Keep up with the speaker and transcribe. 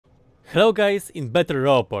Hello guys, in Better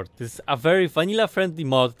Roboport. This is a very vanilla friendly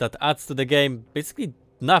mod that adds to the game basically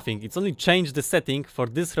nothing. It's only changed the setting for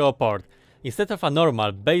this Roboport. Instead of a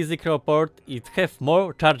normal basic Roboport, it have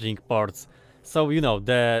more charging ports. So you know,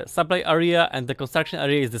 the supply area and the construction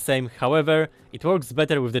area is the same, however, it works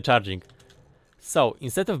better with the charging. So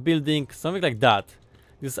instead of building something like that,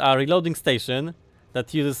 this is a reloading station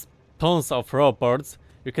that uses tons of Roboports.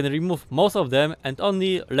 You can remove most of them and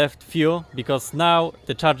only left few, because now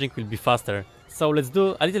the charging will be faster. So let's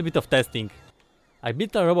do a little bit of testing. I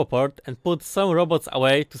built a Roboport and put some robots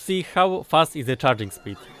away to see how fast is the charging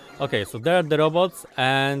speed. Okay, so there are the robots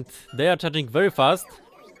and they are charging very fast.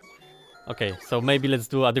 Okay, so maybe let's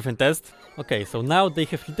do a different test. Okay, so now they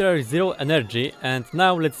have literally zero energy and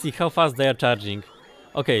now let's see how fast they are charging.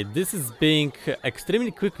 Okay, this is being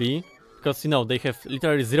extremely quickly because you know they have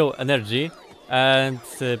literally zero energy. And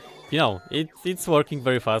you know, it's working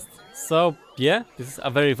very fast. So yeah, this is a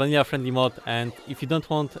very vanilla friendly mod, and if you don't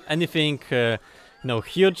want anything you know,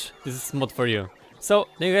 huge, this is mod for you. So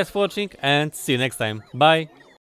thank you guys for watching and see you next time. Bye.